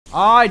Oh,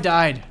 I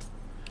died.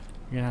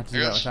 You're gonna have to do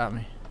that Yes. without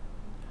me.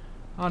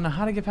 Oh no,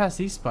 how to get past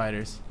these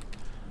spiders?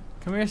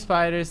 Come here,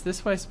 spiders.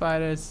 This way,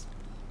 spiders.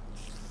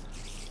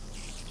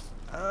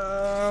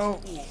 Oh,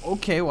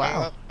 okay,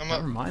 wow. I'm up.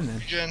 Never mind then.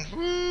 Regen.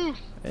 Woo!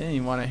 They didn't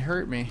even want to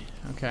hurt me.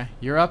 Okay,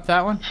 you're up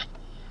that one?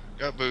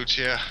 Got boots,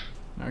 yeah.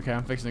 Okay,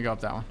 I'm fixing to go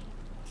up that one.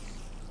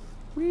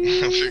 I'm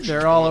Whee, fixing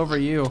they're to all go up over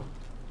you.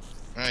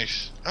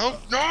 Nice. Oh,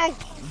 no!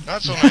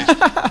 Not so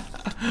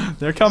nice.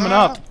 They're coming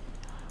Ah. up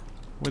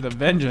with a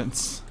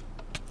vengeance.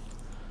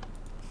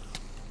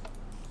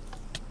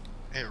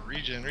 Hey,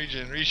 regen,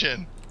 regen,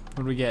 regen.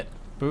 What do we get?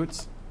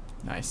 Boots?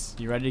 Nice.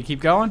 You ready to keep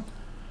going?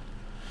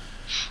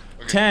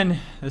 Okay. 10.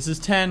 This is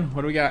 10.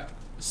 What do we got?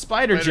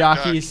 Spider Spider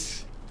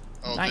jockeys.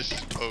 Oh, Nice. this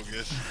is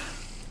bogus.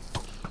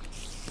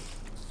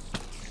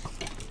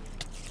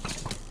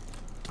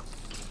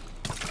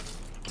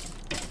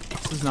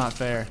 This is not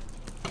fair.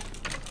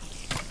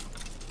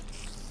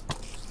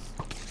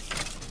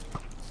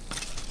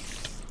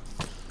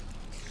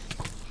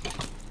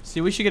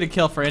 See, we should get a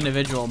kill for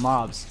individual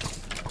mobs.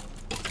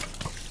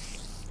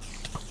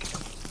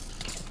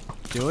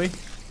 Do we?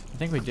 I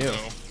think we do.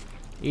 No,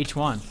 Each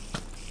one.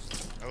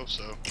 I hope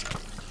so.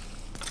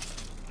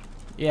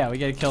 Yeah, we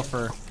get a kill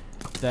for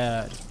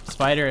the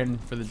spider and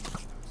for the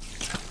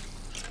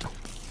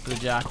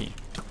jockey.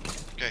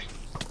 Okay.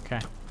 Okay.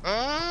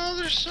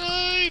 Other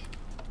side!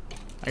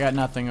 I got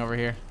nothing over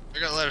here. I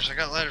got ladders, I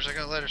got ladders, I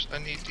got ladders. I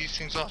need these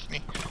things off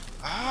me.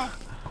 Ah!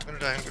 I'm gonna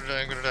die, I'm gonna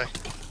die, I'm gonna die.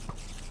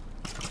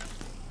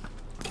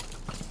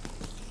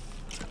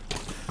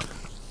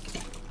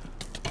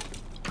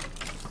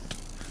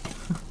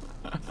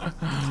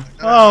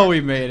 Oh,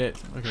 we made it.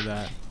 Look at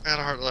that. I had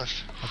a heart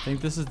left. I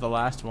think this is the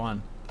last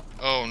one.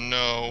 Oh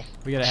no.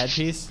 We got a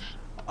headpiece.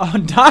 Oh,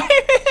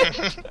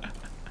 diamond!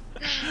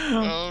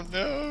 Oh At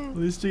no.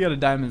 least we got a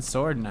diamond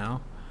sword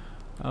now.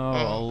 Oh,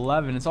 Oh.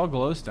 11. It's all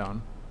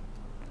glowstone.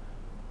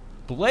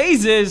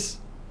 Blazes!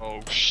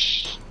 Oh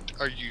shh.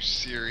 Are you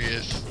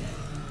serious?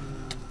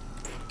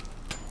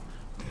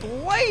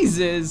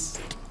 Blazes!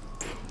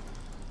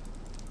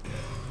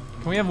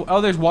 Can we have... Oh,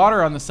 there's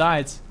water on the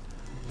sides.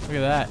 Look at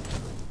that.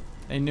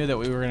 They knew that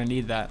we were going to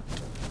need that.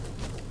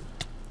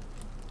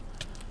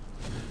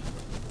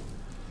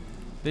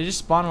 They just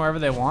spawn wherever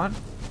they want?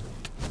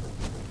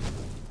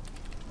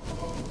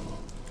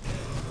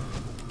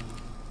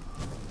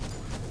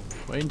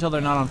 Wait until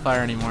they're not on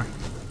fire anymore.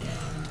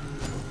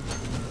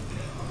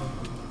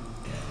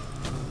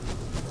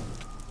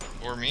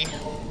 Or me?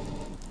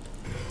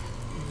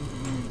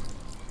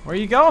 Where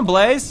you going,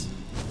 Blaze?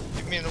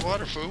 Get me in the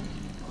water, fool.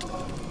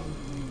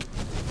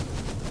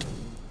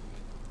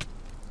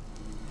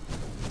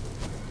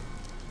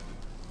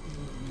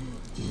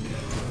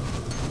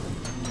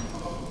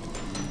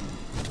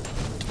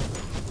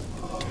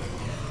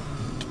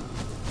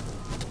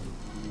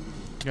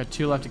 You got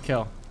 2 left to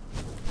kill.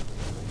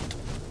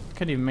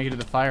 Couldn't even make it to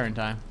the fire in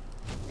time.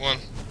 1.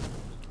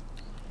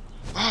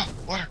 Ah,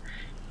 water.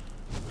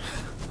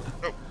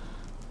 Nope.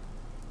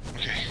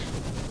 Okay.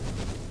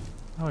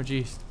 Oh,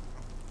 jeez.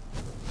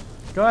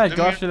 Go ahead, Didn't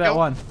go we after that kill-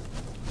 one.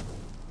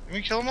 Can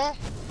we kill them all?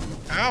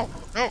 Ow!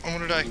 No, I'm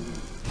gonna die.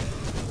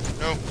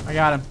 No. I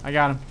got him, I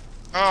got him.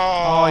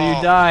 Oh, Oh,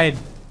 you died.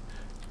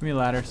 Give me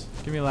ladders.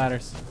 Give me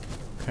ladders.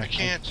 Okay. I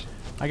can't.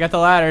 I got the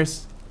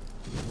ladders.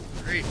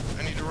 Great.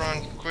 I need to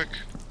run quick.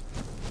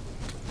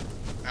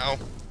 Ow.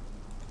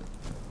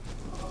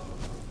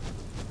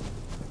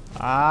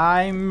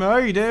 I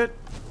made it.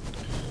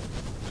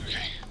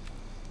 Okay.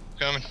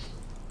 Coming.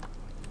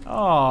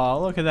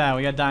 Oh, look at that.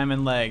 We got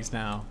diamond legs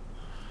now.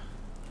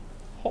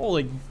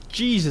 Holy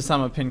Jesus,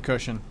 I'm a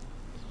pincushion.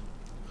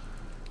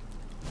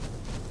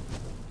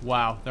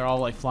 Wow, they're all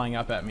like flying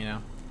up at me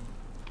now.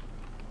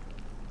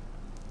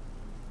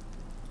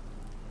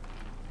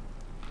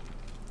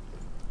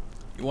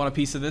 You want a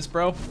piece of this,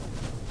 bro?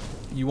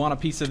 You want a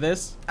piece of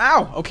this?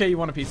 Ow! Okay, you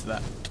want a piece of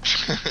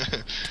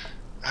that.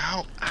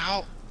 Ow,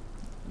 ow.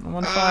 I'm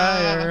on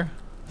fire.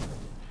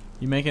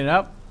 You making it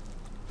up?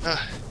 Yeah,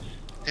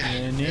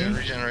 Any? yeah,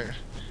 regenerate.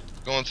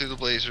 Going through the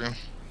blaze room.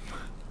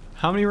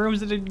 How many rooms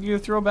did you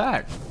throw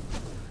back?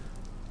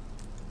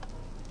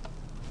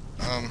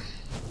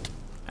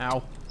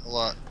 Ow. A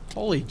lot.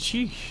 Holy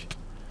cheesh.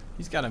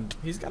 He's got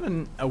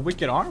a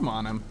wicked arm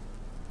on him.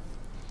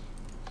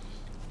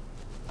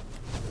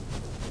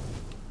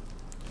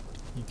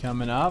 You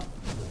coming up?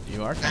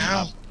 You are coming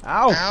Ow. up.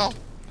 Ow! Ow.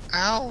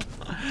 Ow.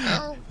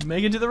 Ow.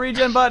 Make it to the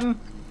regen button.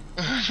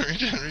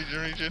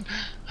 Regen.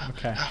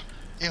 Okay. Ow.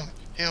 Heal me.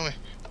 Heal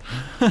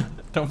me.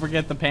 Don't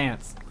forget the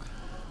pants.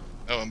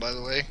 Oh, and by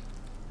the way,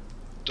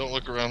 don't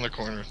look around the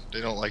corner.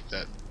 They don't like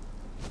that.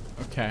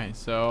 Okay,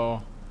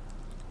 so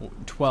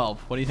 12.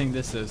 What do you think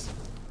this is?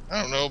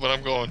 I don't know, but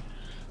I'm going.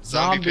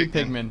 Zombie Pigman.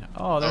 pigmen.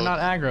 Oh, they're Oh. not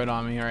aggroed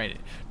on me. All right.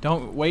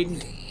 Don't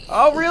wait.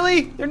 Oh,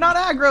 really? They're not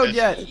aggroed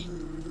yet.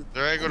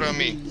 They're aggroed on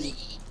me.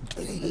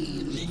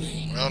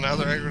 Well, now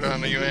they're aggroed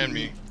on you and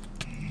me.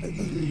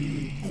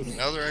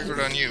 Now they're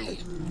aggroed on you.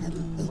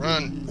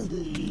 Run.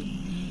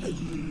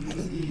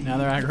 Now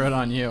they're aggroed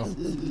on you.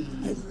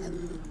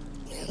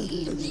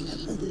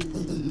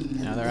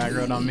 Now they're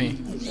aggroed on me.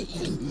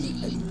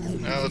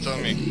 Now it's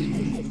on me.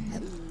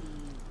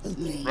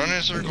 Run in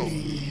a circle.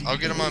 I'll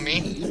get him on me.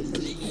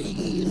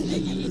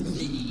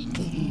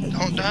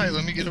 Don't die.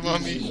 Let me get him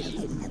on me.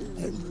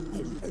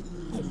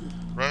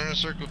 Run in a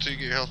circle till you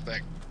get your health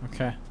back.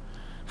 Okay.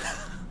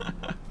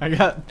 I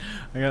got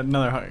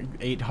another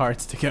 8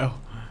 hearts to go.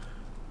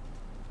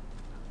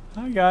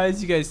 Hi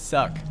guys, you guys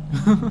suck.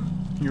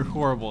 You're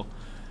horrible.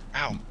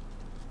 Ow.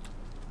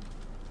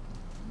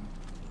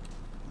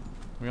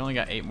 We only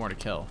got 8 more to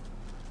kill.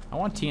 I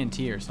want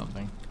TNT or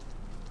something.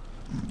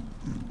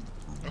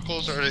 How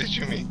close are they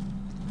to me?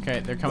 Okay,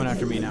 they're coming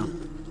after me now.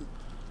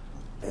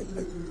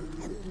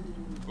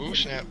 Ooh,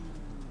 snap.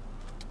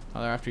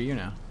 Oh, they're after you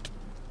now.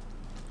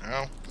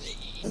 Ow.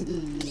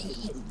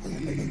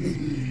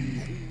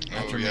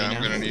 After Oh me yeah, I'm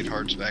now. gonna need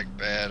hearts back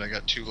bad. I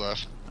got 2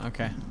 left.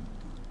 Okay.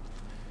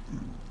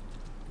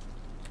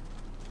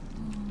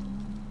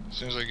 As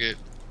soon as I get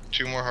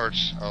 2 more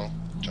hearts, I'll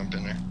jump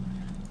in there.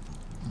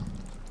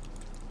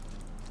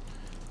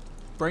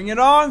 Bring it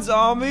on,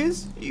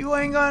 zombies! You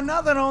ain't got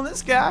nothing on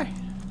this guy.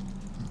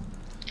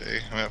 Okay,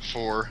 I'm at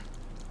 4.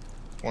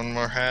 1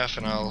 more half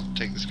and I'll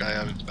take this guy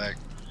out of the back.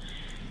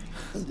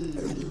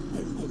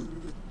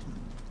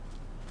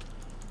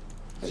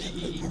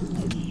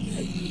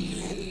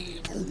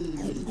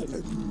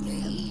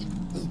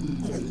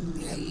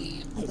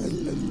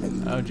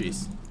 Oh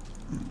jeez.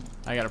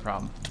 I got a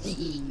problem.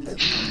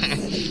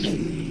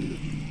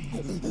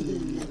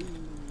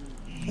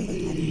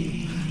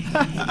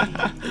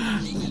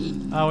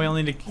 Oh, we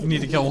only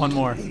need to kill 1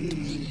 more.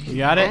 You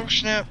got it? Oh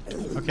snap!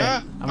 Okay,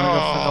 Ah. I'm gonna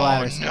go for the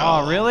ladders. No.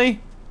 Oh,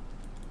 really?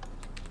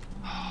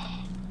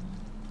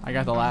 I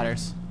got the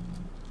ladders.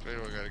 Where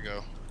do I gotta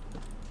go?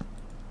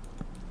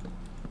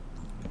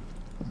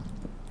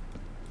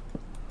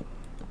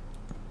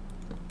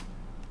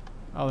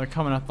 Oh, they're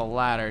coming up the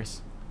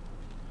ladders.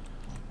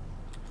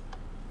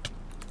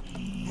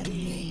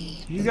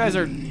 You guys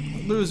are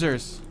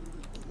losers.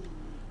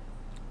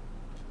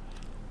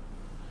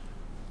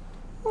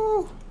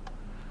 Woo.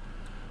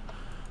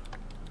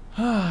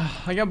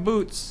 I got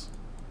boots.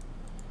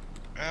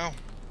 Ow.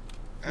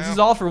 This Ow. is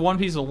all for 1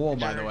 piece of wool,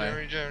 by the way.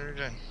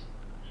 Regen.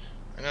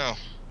 I know.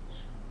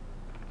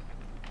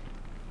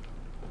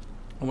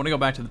 I want to go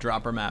back to the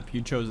dropper map.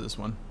 You chose this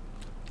one.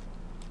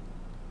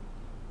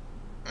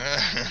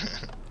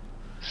 That's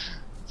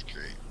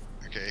great.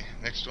 Okay,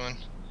 next one.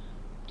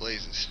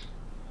 Blazes.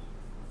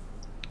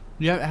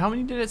 Yeah. How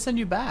many did it send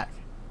you back?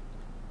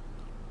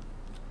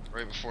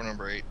 Right before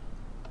number 8.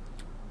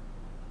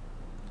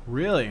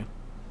 Really?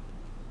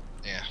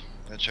 Yeah,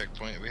 that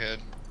checkpoint that we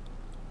had.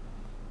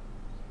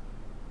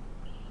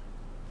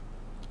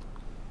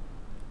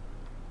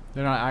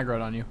 They're not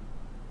aggroed on you.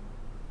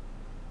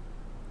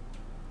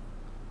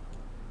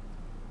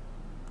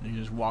 You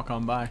just walk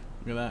on by.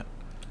 Look at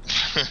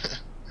that.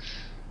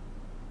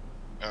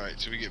 Alright,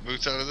 so we get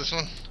boots out of this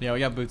one? Yeah, we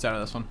got boots out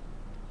of this one.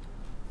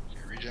 Okay,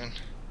 regen.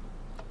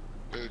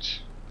 Boots.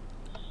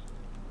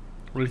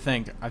 What do you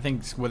think? I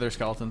think wither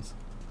skeletons.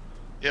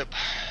 Yep.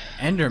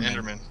 Enderman.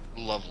 Enderman.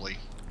 Lovely.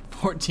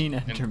 14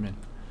 Enderman.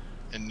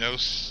 And no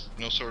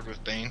sword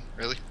with Bane?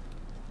 Really?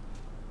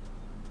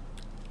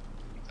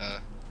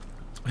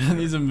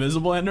 These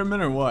invisible Endermen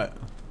or what?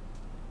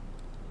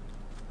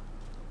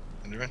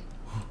 Enderman?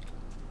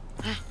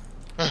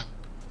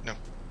 No.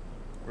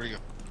 Where'd he go?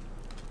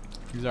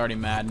 He's already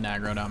mad and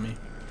aggroed on me.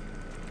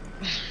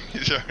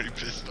 He's already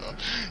pissed off.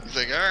 He's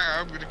like,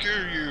 I'm gonna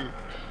kill you.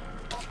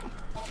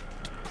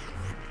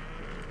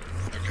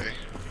 Okay.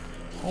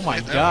 Oh my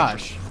Hit that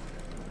gosh.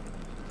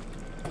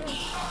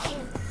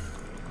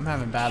 I'm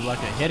having bad luck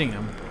at hitting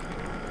him.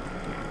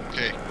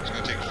 Okay, it's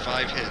gonna take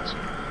 5 hits.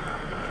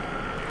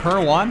 Per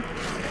one?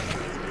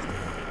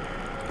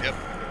 Yep.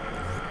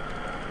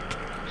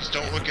 Just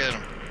don't look at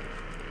them.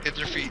 Hit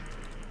their feet.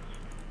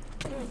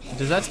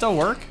 Does that still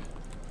work?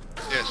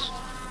 Yes.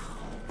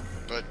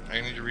 But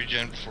I need to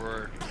regen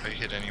before I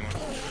hit anyone.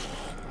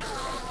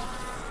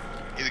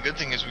 Hey, the good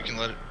thing is we can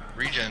let it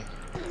regen.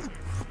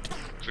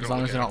 If we As long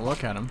look as you at don't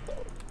look at him.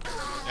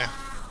 Yeah.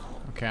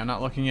 Okay, I'm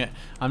not looking at you.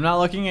 I'm not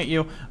looking at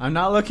you.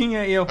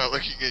 Not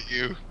looking at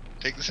you.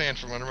 Take the sand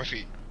from under my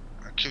feet.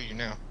 I'll kill you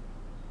now.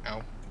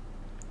 Ow.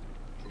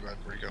 Oh god,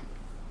 where'd he go?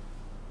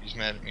 He's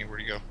mad at me.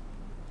 Where'd he go?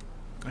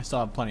 I still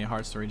have plenty of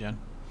hearts to regen.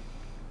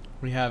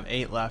 We have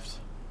 8 left.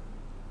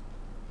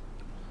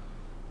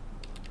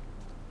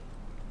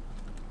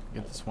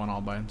 Get this one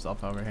all by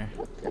himself over here.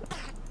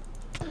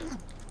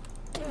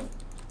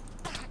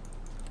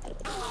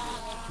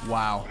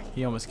 Wow,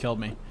 he almost killed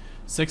me.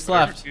 6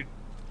 Whatever left.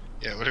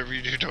 Yeah, whatever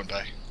you do, don't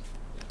die.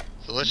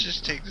 So let's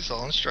just take this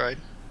all in stride.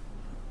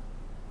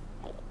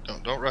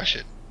 Don't rush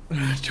it.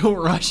 Don't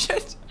rush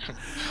it.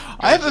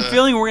 I have a Guys,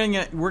 feeling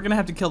we're gonna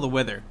have to kill the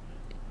wither.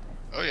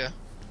 Oh yeah.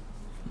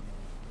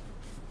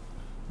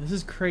 This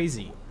is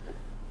crazy.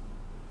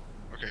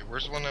 Okay,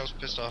 where's the one that was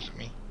pissed off at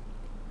me?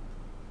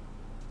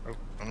 Oh,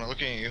 I'm not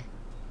looking at you.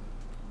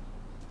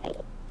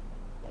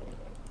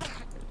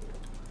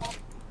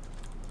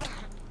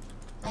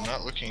 I'm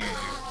not looking at you.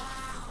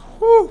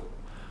 Woo!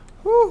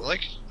 I Woo!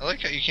 I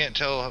like how you can't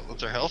tell what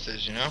their health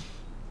is, you know?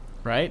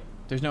 Right?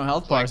 There's no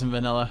health It's bars like- in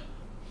vanilla.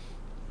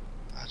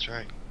 That's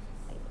right.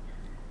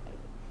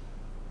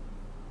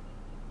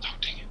 Oh,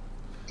 dang it.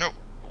 No.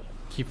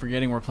 Keep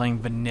forgetting we're playing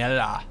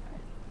vanilla.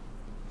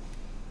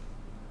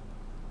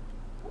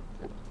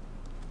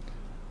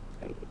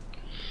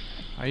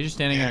 Are you just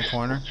standing in a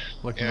corner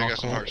looking Yeah, I all got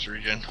some cool? hearts to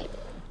regen.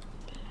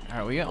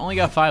 Alright, we only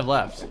got 5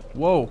 left.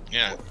 Whoa,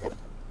 Yeah.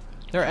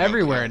 they're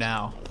everywhere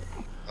now.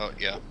 Oh,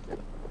 yeah.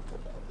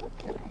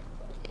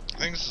 I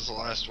think this is the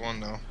last one,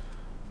 though.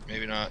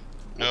 Maybe not.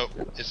 Nope,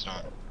 it's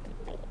not.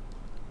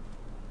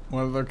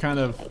 What other kind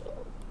of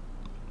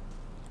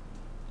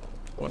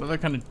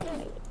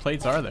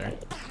plates are there?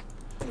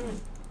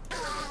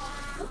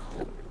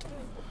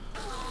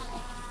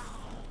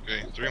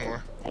 Okay, 3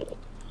 more.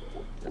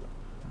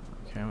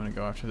 Okay, I'm gonna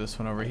go after this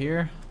one over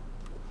here.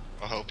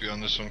 I'll help you on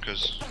this one,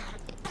 because...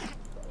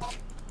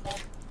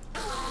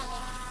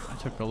 I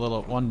took a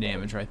little 1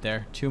 damage right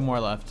there. 2 more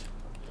left.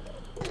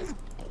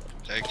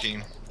 Tag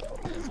team.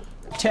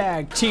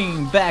 Tag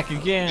team back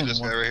Get again. this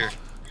guy right here.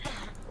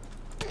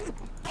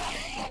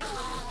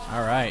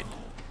 All right.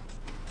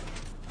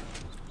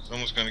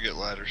 Someone's gonna get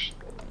ladders.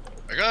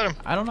 I got him.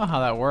 I don't know how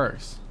that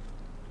works.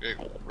 Okay,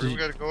 where Did do we you-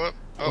 gotta go up?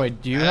 Oh,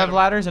 Wait, do you I had have him.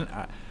 ladders? And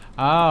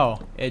oh,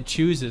 it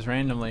chooses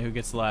randomly who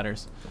gets the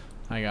ladders.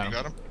 I got You him.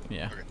 got him?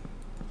 Yeah. Okay.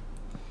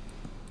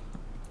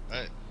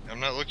 I'm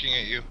not looking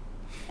at you.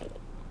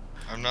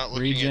 I'm not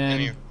looking at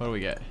any. Regen. What do we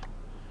get?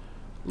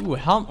 Ooh,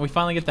 helmet. We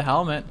finally get the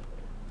helmet.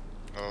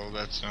 Oh,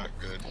 that's not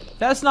good.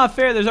 That's not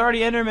fair. There's already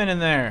Enderman in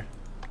there.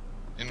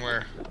 In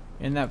where?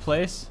 In that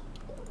place.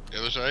 The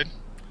other side?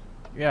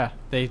 Yeah.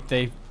 They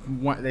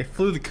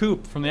flew the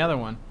coop from the other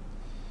one.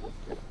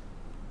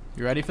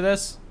 You ready for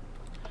this?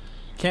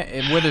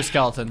 Can't wither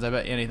skeletons. I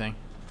bet anything.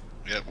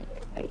 Yep.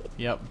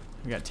 Yep.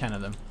 We got 10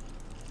 of them.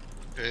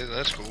 Okay,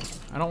 that's cool.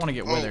 I don't want to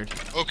get withered.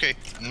 Oh, okay,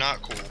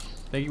 not cool.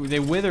 They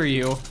wither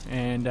you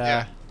and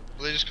Yeah.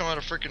 Well, they just come out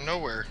of freaking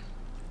nowhere.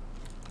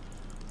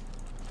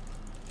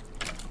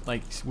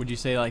 like would you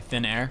say like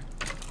thin air?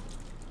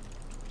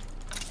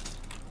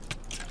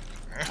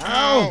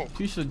 Ow!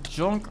 Piece of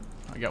junk.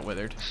 I got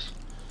withered.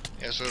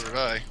 Yeah, so did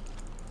I.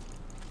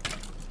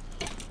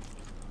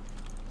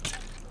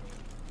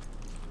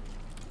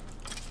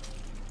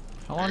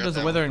 How long got does the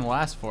that withering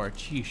last for?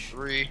 Sheesh.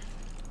 3,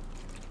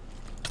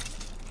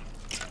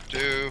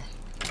 2.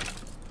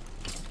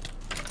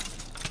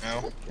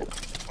 No.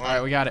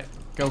 Alright, we got it.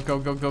 Go, go,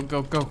 go, go,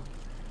 go, go.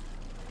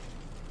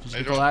 Did you I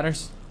get the don't-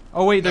 ladders?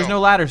 Oh wait, there's No.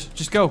 no ladders.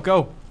 Just go,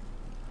 go.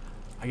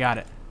 I got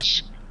it.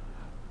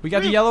 We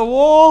got the yellow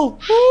wool!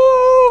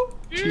 Woo!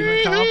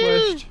 Achievement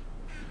accomplished.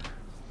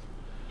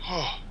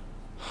 Oh,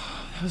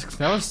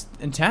 That was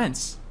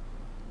intense.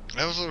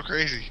 that was a little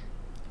crazy.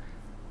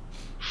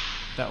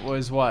 That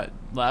was what?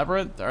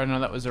 Labyrinth? Or no,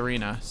 that was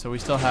Arena. So we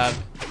still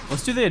have...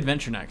 Let's do the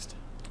adventure next.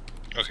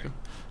 Okay,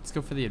 Let's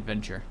go for the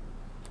adventure.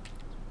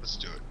 let's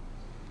do it.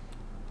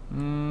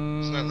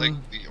 Mm, Isn't that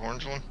like the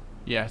orange one?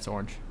 yeah, it's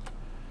orange.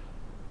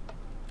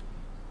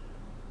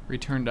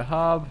 Return to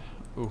hub.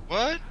 Ooh.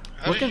 What?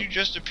 How Look did at- you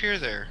just appear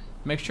there?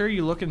 Make sure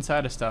you look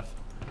inside of stuff.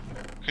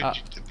 Could Uh,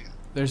 you,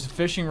 There's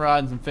fishing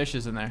rods and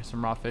fishes in there.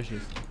 Some raw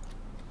fishes.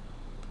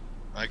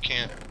 I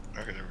can't.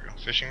 Okay, there we go.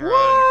 Fishing rod.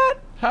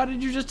 What? How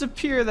did you just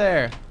appear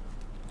there?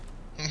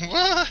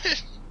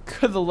 What?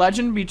 Could the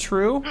legend be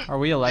true? Are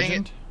we a Dang it.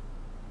 legend?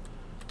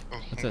 Oh,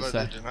 What's I'm that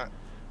glad say? did not.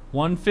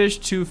 1 fish,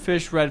 2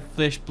 fish, red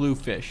fish, blue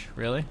fish.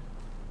 Really?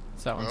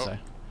 What's that one Well, say?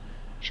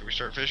 Should we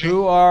start fishing?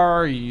 Who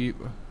are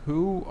you?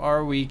 Who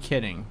are we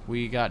kidding?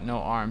 We got no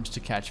arms to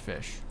catch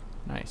fish.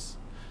 Nice.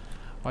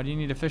 Why do you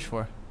need a fish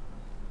for?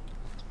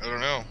 I don't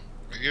know.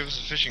 Give us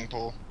a fishing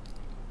pole.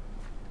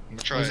 I'm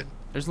gonna try it.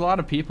 There's a lot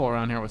of people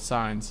around here with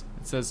signs.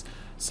 It says,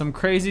 some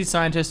crazy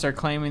scientists are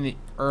claiming the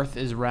Earth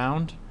is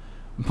round.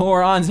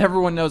 Morons,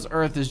 everyone knows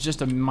Earth is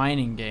just a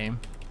mining game.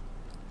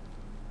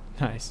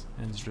 Nice.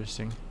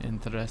 Interesting.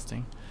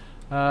 Interesting.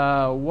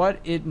 What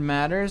it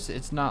matters,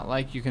 it's not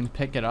like you can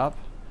pick it up.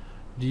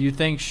 Do you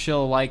think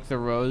she'll like the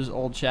rose,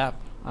 old chap?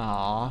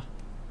 Aww.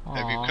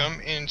 Have you Aw.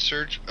 come in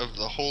search of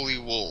the holy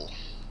wool?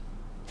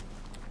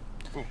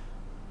 Ooh,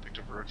 picked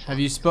up a red Have flag.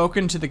 you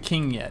spoken to the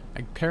king yet?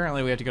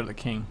 Apparently we have to go to the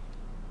king.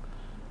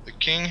 The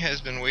king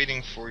has been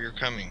waiting for your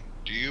coming.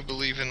 Do you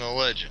believe in the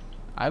legend?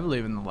 I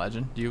believe in the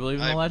legend. Do you believe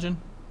in the I- legend?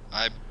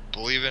 I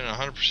believe in it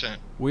 100%.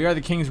 We are the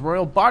king's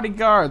royal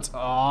bodyguards,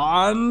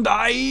 and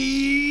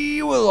I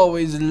will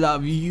always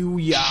love you.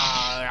 Yeah.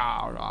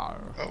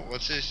 Oh,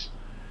 what's this?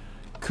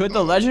 Could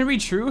the legend be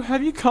true?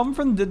 Have you come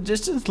from the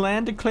distant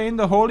land to claim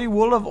the holy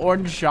wool of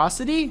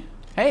Orangeosity?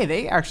 Hey,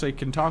 they actually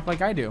can talk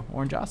like I do.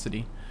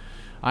 Orangeosity.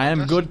 I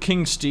am good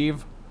King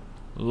Steve.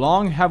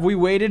 Long have we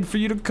waited for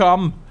you to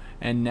come,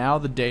 and now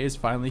the day is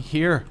finally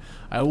here.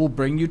 I will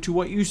bring you to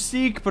what you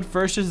seek, but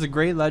first, as the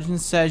great legend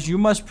says, you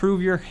must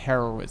prove your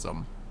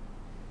heroism.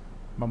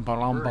 Bum bum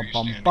Where are bum you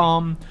bum standing?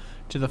 bum.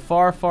 To the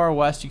far, far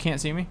west, you can't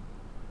see me?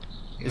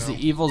 Is No.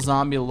 the evil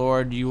zombie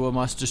lord. You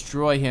must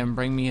destroy him.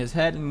 Bring me his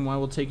head, and I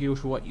will take you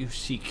to what you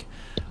seek.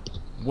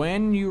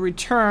 When you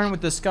return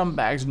with the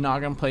scumbags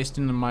Noggin placed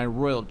into my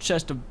royal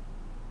chest of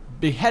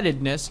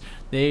beheadedness,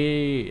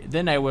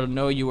 then I will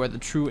know you are the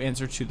true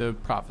answer to the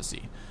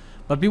prophecy.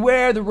 But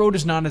beware, the road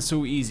is not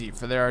so easy,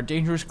 for there are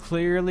dangerous,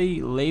 clearly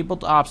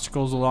labeled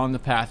obstacles along the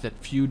path that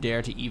few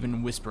dare to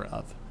even whisper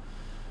of.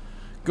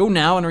 Go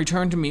now and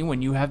return to me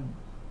when you have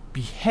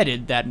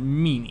beheaded that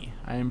meanie.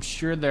 I am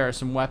sure there are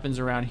some weapons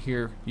around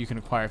here you can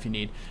acquire if you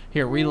need.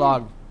 Here,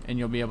 relog, and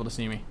you'll be able to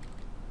see me.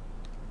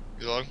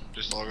 Relog?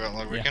 Just log out and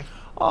log back in?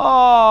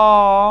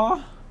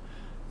 Aww.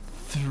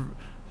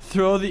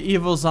 Throw the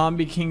evil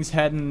zombie king's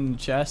head in the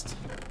chest.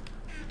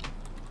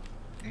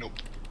 Nope.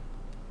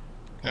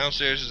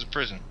 Downstairs is a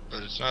prison,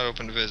 but it's not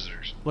open to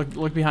visitors.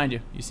 Look behind you.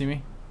 You see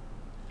me?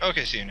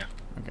 Okay, see you now.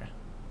 Okay.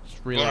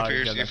 Just Going reload. up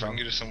here, see if I can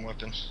get us some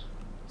weapons.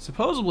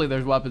 Supposedly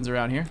there's weapons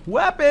around here.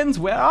 Weapons,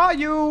 where are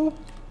you?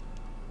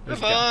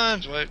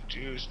 Weapons! What?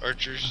 Use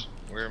archers.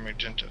 Wear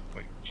magenta.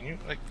 Wait, can you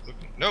like look?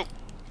 Nope.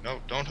 No,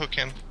 don't hook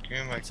him. Give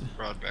me my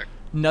rod back.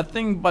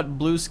 Nothing but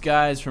blue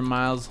skies for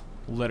miles,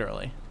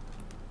 literally.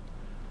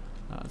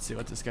 Let's see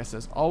what this guy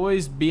says.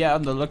 Always be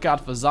on the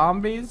lookout for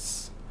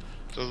zombies.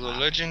 So the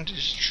legend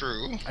is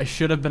true. I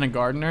should have been a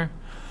gardener.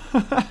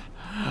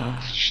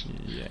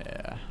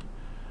 Yeah.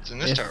 It's in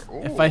this tower.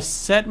 Ooh. If I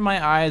set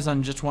my eyes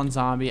on just one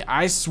zombie,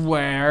 I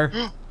swear.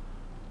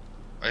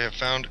 I have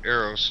found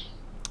arrows.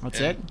 That's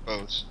and it?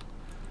 bows.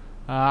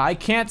 I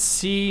can't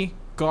see.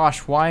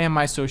 Gosh, why am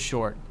I so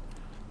short?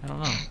 I don't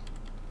know.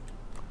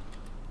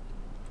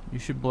 You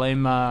should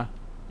blame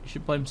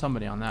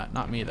somebody on that,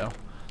 not me though.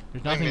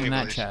 There's nothing in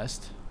that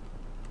chest.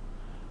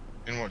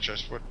 In what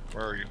chest? Where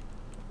are you?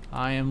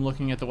 I am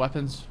looking at the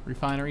weapons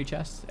refinery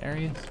chest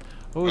area.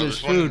 Oh,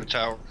 there's one in the food.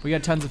 tower. We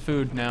got tons of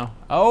food now.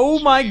 Oh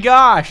my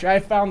gosh, I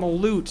found the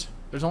loot.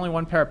 There's only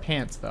one pair of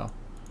pants though.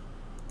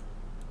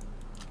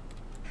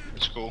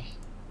 That's cool.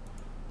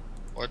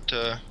 What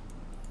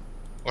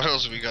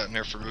else have we got in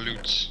there for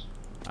loots?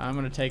 I'm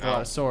gonna take a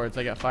lot of swords.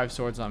 I got 5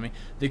 swords on me.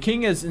 The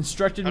king has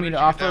instructed How me did to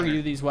you get offer down you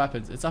there? these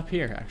weapons. It's up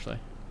here, actually.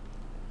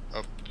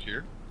 Up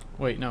here?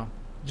 Wait, no.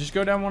 Just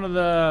go down one of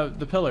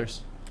the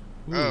pillars.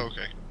 Ooh. Oh,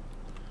 okay.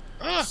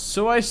 Ah!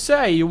 So I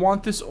say, you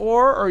want this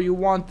ore or you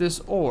want this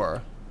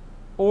ore?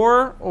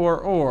 Ore or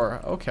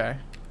ore? Okay.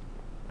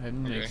 That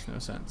makes no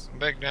sense. I'm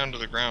back down to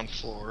the ground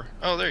floor.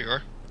 Oh, there you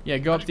are. Yeah,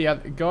 go up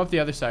the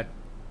other side.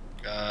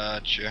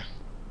 Gotcha.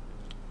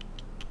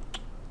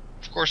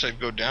 Of course, I'd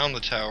go down the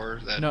tower.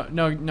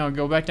 No,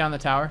 go back down the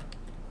tower.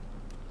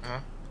 Huh?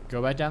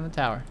 Go back down the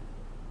tower.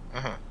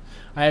 Uh-huh.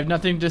 I have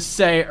nothing to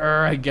say,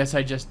 I guess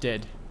I just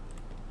did.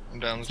 I'm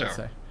down the What's that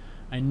tower. say?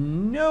 I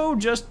know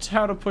just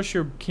how to push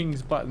your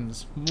king's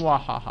buttons.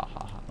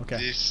 Mwahahaha. Okay.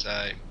 This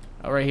side.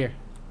 Oh, right here.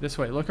 This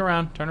way. Look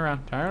around. Turn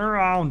around. Turn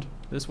around.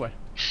 This way.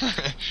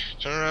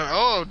 Turn around.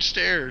 Oh,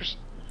 stairs.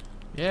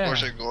 Yeah. Of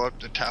course, I go up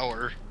the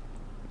tower.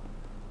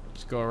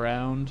 Just go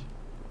around.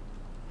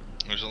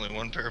 There's only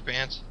one pair of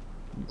pants.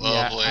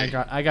 Yeah, Lovely.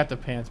 I got the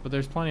pants, but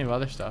there's plenty of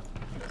other stuff.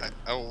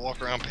 I will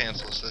walk around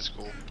pantsless. That's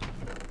cool.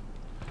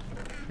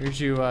 Here's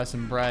you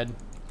some bread.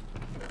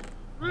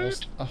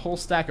 A whole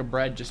stack of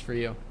bread just for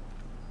you.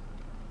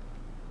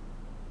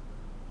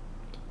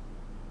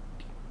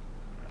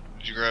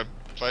 Did you grab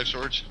 5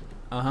 swords?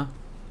 Uh-huh.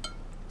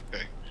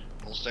 Okay.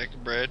 Whole stack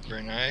of bread.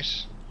 Very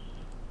nice.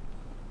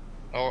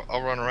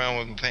 I'll run around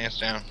with my pants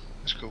down.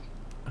 That's cool.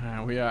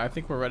 I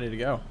think we're ready to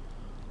go.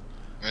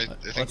 I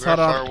think Let's we're head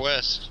far on.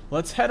 west.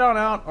 Let's head on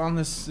out on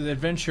this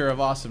adventure of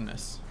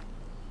awesomeness.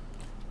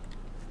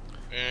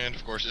 And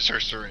of course, it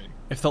starts to rain.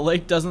 If the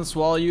lake doesn't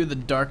swallow you, the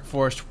dark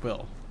forest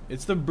will.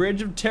 It's the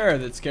bridge of terror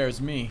that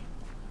scares me.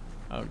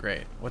 Oh,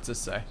 great. What's this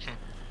say?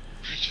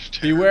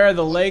 Beware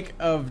the lake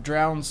of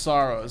drowned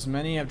sorrows.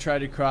 Many have tried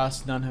to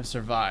cross, none have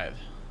survived.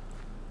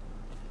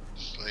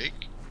 This lake?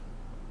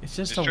 It's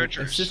just It's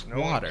treacherous. it's just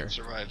No one water. can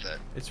survive that.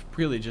 It's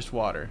really just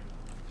water.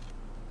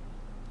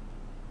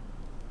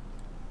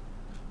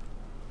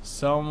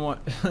 Someone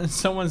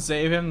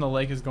save him. The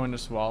lake is going to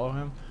swallow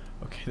him.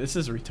 Okay, this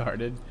is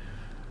retarded.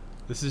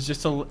 This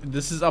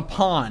is a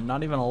pond,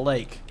 not even a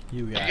lake.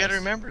 You guys. You gotta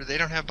remember, they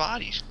don't have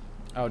bodies.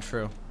 Oh,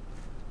 true.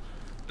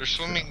 They're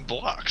swimming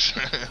blocks.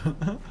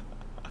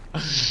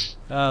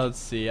 Let's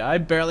see. I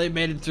barely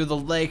made it through the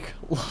lake.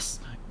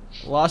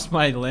 Lost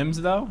my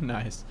limbs though.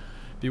 Nice.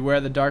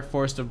 Beware the dark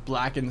forest of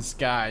blackened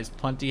skies.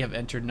 Plenty have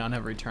entered, none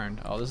have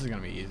returned. Oh, this is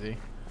gonna be easy.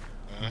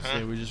 Let's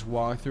see. We just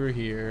walk through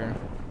here.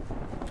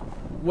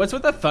 What's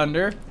with the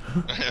thunder?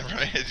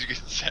 Right as you get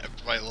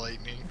zapped by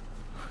lightning.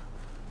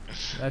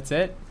 That's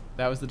it.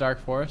 That was the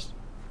dark forest.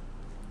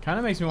 Kind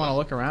of makes me want to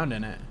look around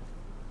in it.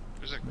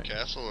 There's a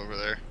castle over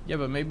there. Yeah,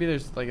 but maybe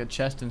there's like a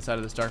chest inside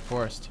of this dark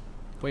forest.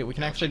 Wait, we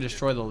can actually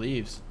destroy the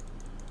leaves.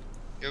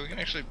 Yeah, we can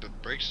actually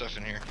break stuff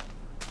in here.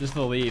 Just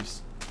the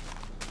leaves.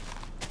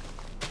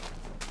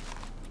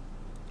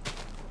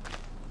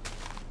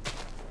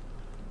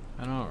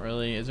 I don't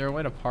really. Is there a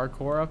way to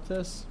parkour up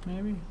this?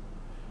 Maybe.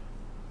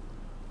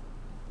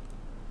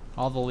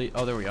 All the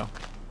oh, there we go.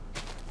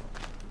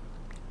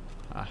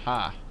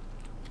 Aha.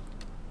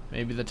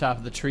 Maybe the top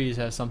of the trees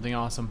has something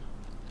awesome.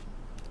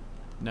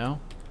 No?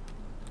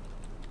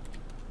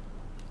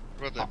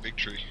 What about that big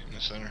tree in the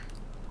center?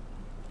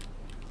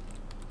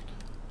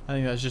 I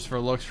think that's just for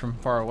looks from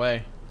far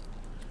away.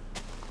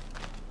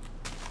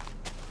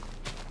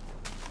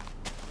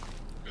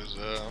 Because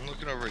I'm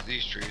looking over at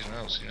these trees and I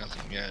don't see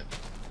nothing yet.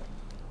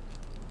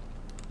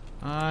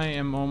 I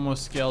am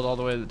almost scaled all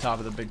the way to the top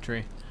of the big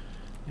tree.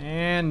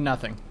 And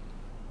nothing.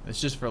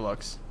 It's just for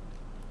looks.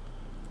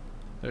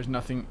 There's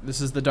nothing.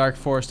 This is the dark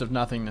forest of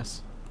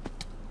nothingness.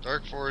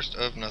 Dark forest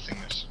of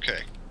nothingness.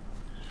 Okay.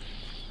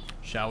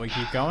 Shall we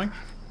keep going?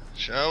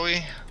 Shall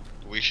we?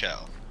 We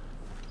shall.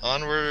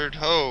 Onward,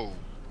 ho!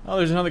 Oh,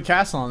 there's another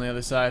castle on the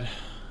other side.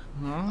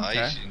 Oh, okay.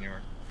 Aye,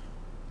 senor.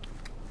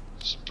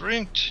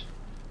 Sprint!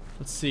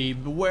 Let's see.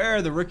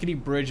 Beware the rickety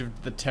bridge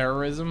of the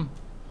terrorism.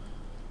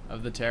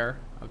 Of the terror.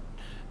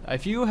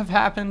 If you have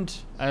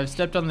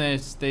stepped on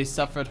this, they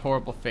suffered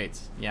horrible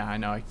fates. Yeah, I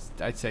know.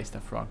 I'd say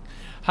stuff wrong.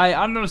 Hi,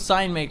 I'm no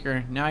sign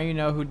maker. Now you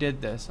know who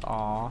did this.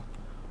 Aw.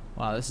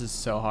 Wow, this is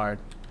so hard.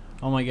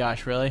 Oh my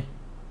gosh, really?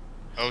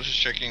 I was just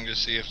checking to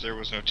see if there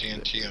was no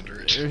TNT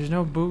under it. There's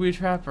no booby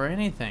trap or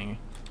anything.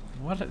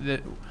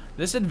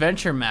 This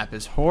adventure map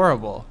is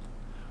horrible.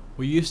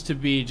 We used to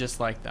be just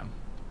like them.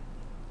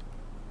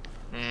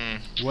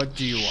 What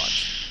do you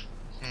want?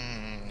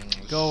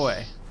 Go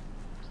away.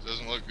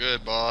 Doesn't look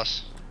good,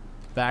 boss.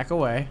 Back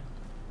away.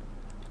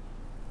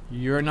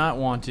 You're not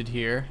wanted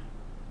here.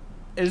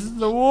 It's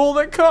the wool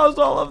that caused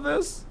all of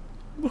this.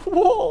 The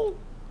wool.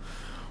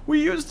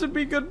 We used to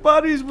be good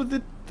buddies with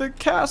the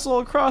castle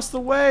across the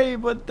way,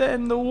 but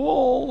then the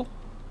wool.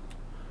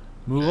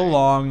 Move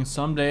along.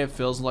 Someday it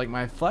feels like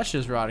my flesh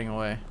is rotting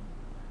away.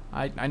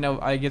 I know.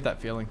 I get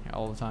that feeling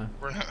all the time.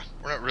 We're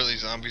not really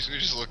zombies. We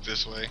just look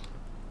this way.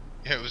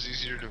 Yeah, it was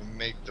easier to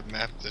make the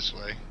map this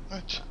way.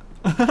 What?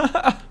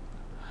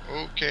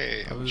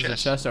 Okay. Oh, there's a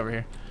chest over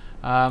here.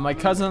 My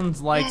cousin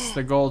likes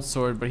the gold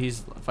sword, but he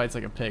fights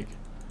like a pig.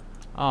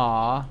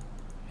 Aw,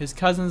 his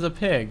cousin's a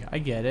pig. I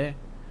get it.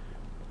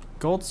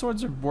 Gold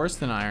swords are worse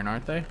than iron,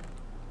 aren't they?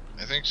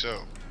 I think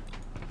so.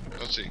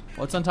 Let's see.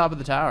 What's on top of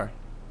the tower?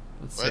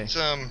 Let's see.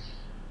 I'm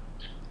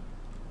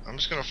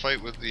just gonna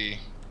fight with the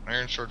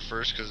iron sword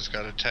first because it's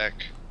got attack.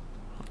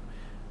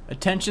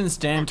 Attention,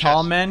 stand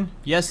tall, men.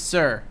 Yes,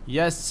 sir.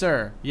 Yes,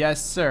 sir.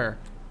 Yes, sir.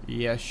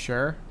 Yes,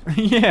 sure.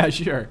 Yeah,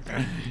 sure.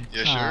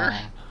 Yeah, sure.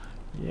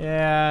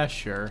 Yeah,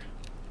 sure.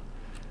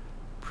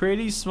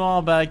 Pretty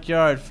small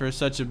backyard for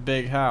such a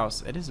big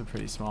house. It is a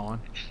pretty small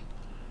one.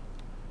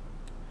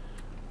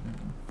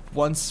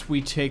 Once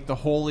we take the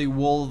holy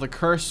wool, the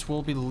curse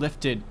will be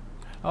lifted.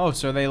 Oh,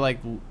 so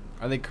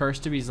are they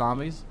cursed to be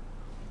zombies?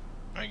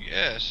 I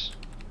guess.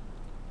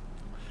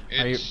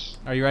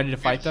 Are you ready to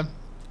fight them?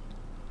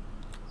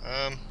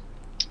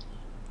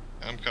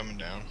 I'm coming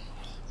down.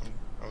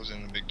 I was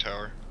in the big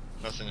tower.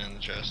 Nothing in the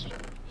chest.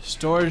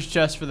 Storage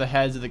chest for the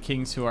heads of the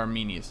kings who are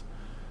meanies.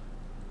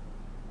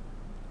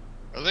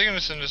 Are they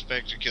gonna send us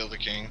back to kill the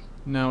king?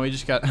 No, we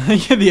just got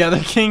the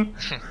other king.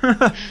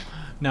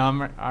 No,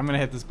 I'm gonna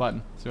hit this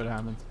button. See what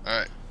happens. All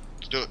right,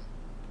 let's do it.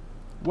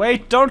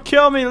 Wait! Don't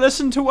kill me.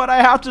 Listen to what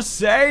I have to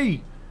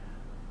say.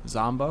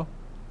 Zombo.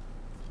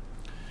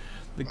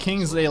 The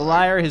king's a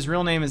liar. His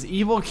real name is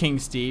Evil King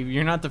Steve.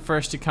 You're not the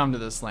first to come to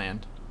this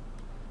land.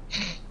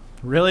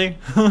 Really?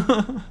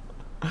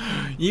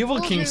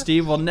 Evil King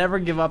Steve will never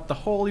give up the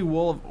holy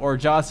wool of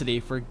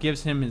Orjosity, for it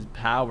gives him his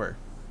power.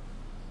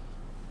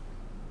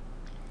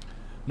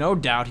 No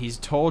doubt he's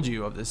told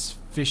you of this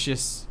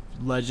vicious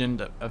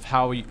legend of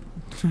how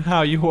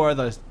you are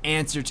the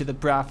answer to the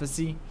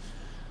prophecy.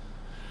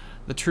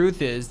 The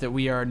truth is that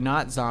we are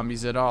not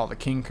zombies at all. The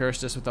king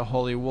cursed us with the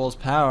holy wool's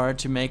power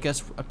to make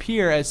us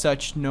appear as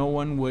such. No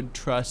one would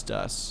trust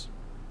us.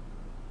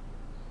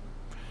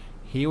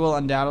 He will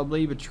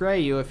undoubtedly betray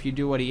you if you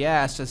do what he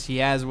asks, as he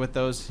has with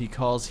those he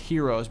calls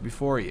heroes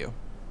before you.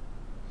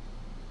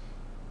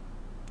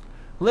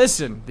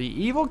 Listen, the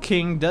evil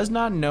king does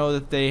not know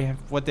that they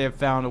have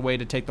found a way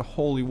to take the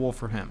holy wool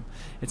for him.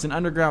 It's an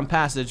underground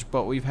passage,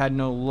 but we've had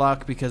no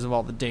luck because of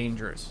all the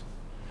dangers.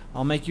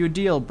 I'll make you a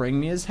deal. Bring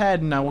me his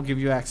head, and I will give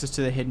you access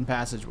to the hidden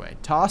passageway.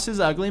 Toss his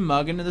ugly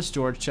mug into the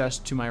storage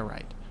chest to my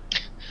right.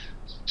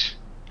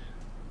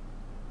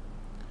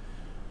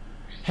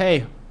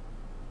 Hey,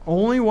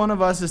 only one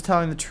of us is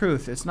telling the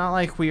truth. It's not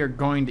like we are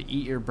going to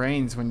eat your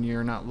brains when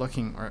you're not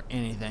looking or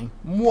anything.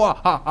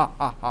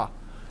 Mwahahaha.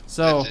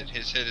 So that's it.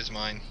 His head is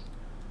mine.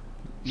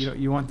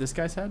 You want this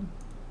guy's head?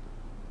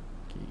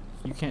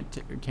 You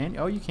can't.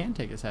 Oh, you can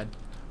take his head.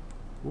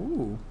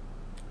 Ooh.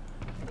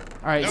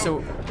 All right. No.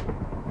 So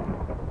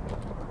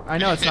I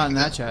know it's not in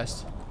that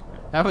chest.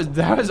 That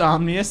was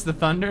ominous. The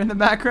thunder in the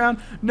background.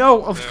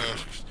 No. All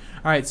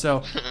right.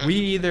 So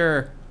we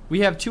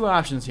have two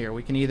options here.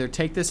 We can either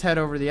take this head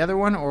over the other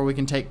one, or we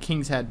can take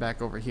King's head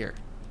back over here.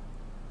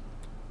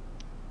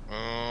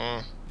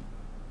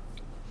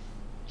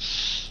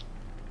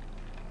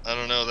 I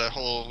don't know, that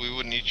whole we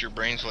wouldn't eat your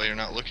brains while you're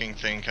not looking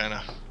thing kind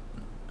of.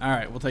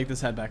 Alright, we'll take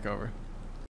this head back over.